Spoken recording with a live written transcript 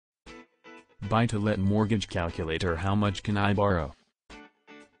Buy-to-let mortgage calculator. How much can I borrow?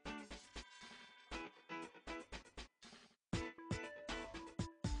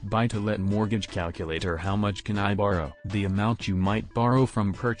 Buy-to-let mortgage calculator. How much can I borrow? The amount you might borrow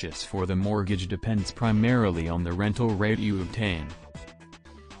from purchase for the mortgage depends primarily on the rental rate you obtain.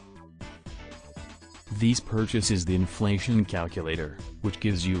 These purchases the inflation calculator, which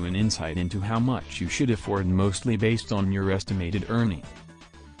gives you an insight into how much you should afford mostly based on your estimated earning.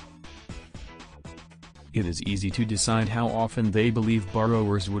 It is easy to decide how often they believe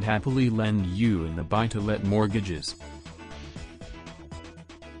borrowers would happily lend you in the buy-to-let mortgages.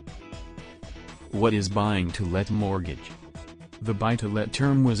 What is buying-to-let mortgage? The buy-to-let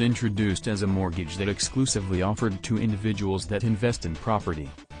term was introduced as a mortgage that exclusively offered to individuals that invest in property.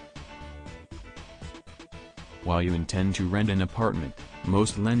 While you intend to rent an apartment,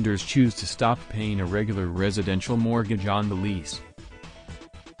 most lenders choose to stop paying a regular residential mortgage on the lease.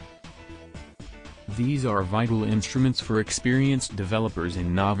 These are vital instruments for experienced developers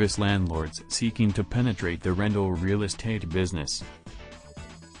and novice landlords seeking to penetrate the rental real estate business.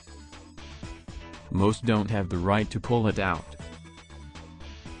 Most don't have the right to pull it out.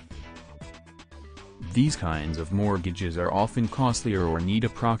 These kinds of mortgages are often costlier or need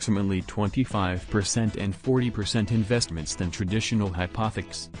approximately 25% and 40% investments than traditional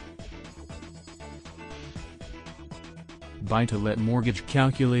hypothecs. Buy-to-let mortgage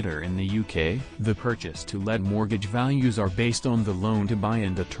calculator. In the UK, the purchase-to-let mortgage values are based on the loan-to-buy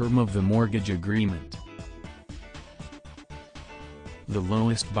and the term of the mortgage agreement. The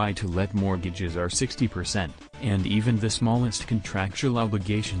lowest buy-to-let mortgages are 60%, and even the smallest contractual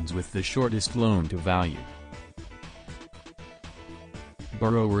obligations with the shortest loan-to-value.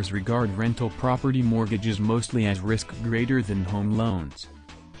 Borrowers regard rental property mortgages mostly as risk greater than home loans.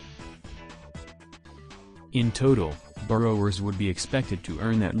 In total, borrowers would be expected to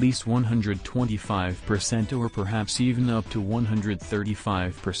earn at least 125% or perhaps even up to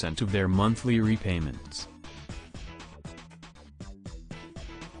 135% of their monthly repayments.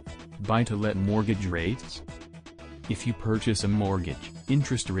 Buy-to-let mortgage rates? If you purchase a mortgage,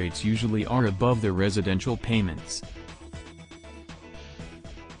 interest rates usually are above the residential payments.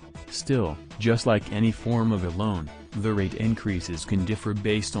 Still, just like any form of a loan, the rate increases can differ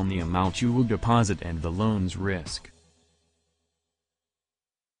based on the amount you will deposit and the loan's risk.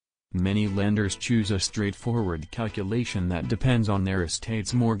 Many lenders choose a straightforward calculation that depends on their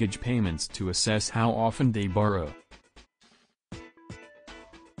estate's mortgage payments to assess how often they borrow.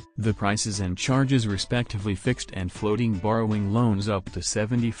 The prices and charges respectively fixed and floating borrowing loans up to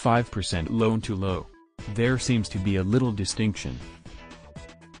 75% loan-to-low. There seems to be a little distinction.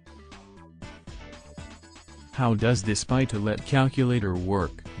 How does this buy-to-let calculator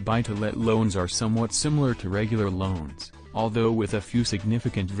work? Buy-to-let loans are somewhat similar to regular loans, although with a few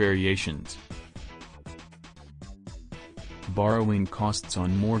significant variations. Borrowing costs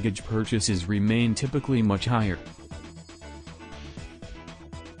on mortgage purchases remain typically much higher.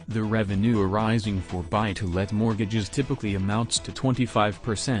 The revenue arising for buy-to-let mortgages typically amounts to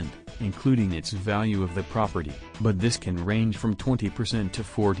 25%, including its value of the property, but this can range from 20% to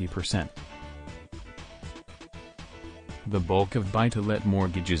 40%. The bulk of buy-to-let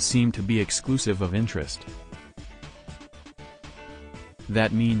mortgages seem to be exclusive of interest.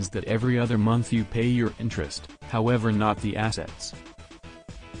 That means that every other month you pay your interest, however not the assets.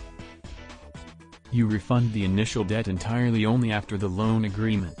 You refund the initial debt entirely only after the loan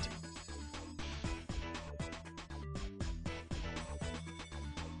agreement.